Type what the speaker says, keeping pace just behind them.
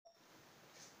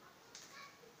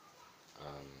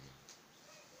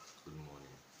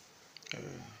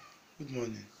Good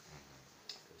morning.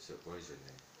 So, what is your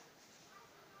name?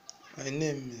 My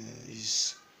name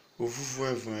is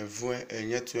OSAS.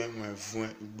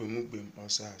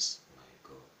 My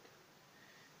God.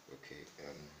 Okay, I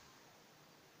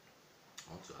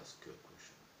want to ask you a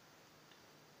question.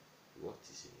 What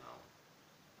is a noun?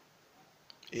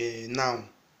 A noun.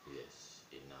 Yes,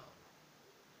 a noun.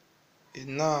 A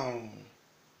noun.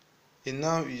 A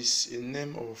noun is a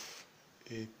name of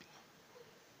a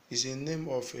is a name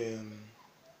of um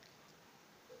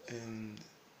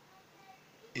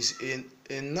is a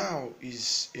noun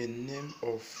is a name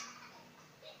of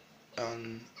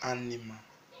an animal.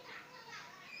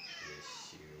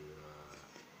 Yes, you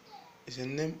It's a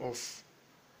name of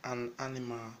an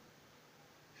animal,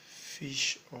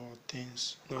 fish or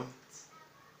things. No,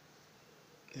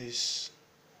 it's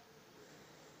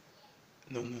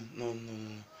no.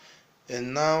 A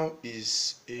noun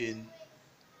is a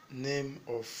name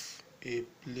of a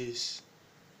place.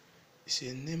 It's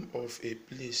a name of a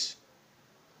place,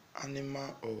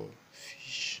 animal or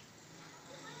fish.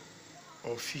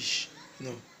 Or fish.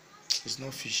 No, it's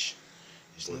not fish.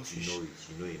 It's but not you know fish.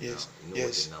 it. You know a noun. Yes, You know what a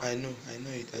yes, noun I know, is. I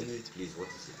know it, I know it. Please, what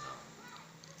is a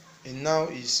noun? A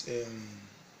noun is a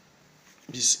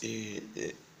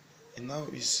noun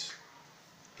is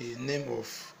a name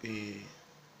of a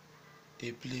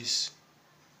place.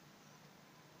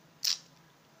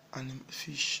 Animal,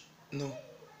 fish. No,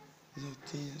 no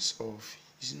things of.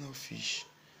 It's not fish.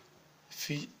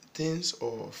 Things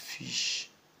or fish.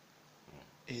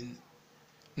 In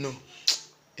no,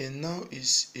 a noun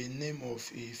is a name of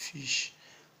a fish,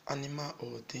 animal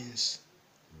or things.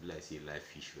 Like say live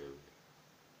fish well.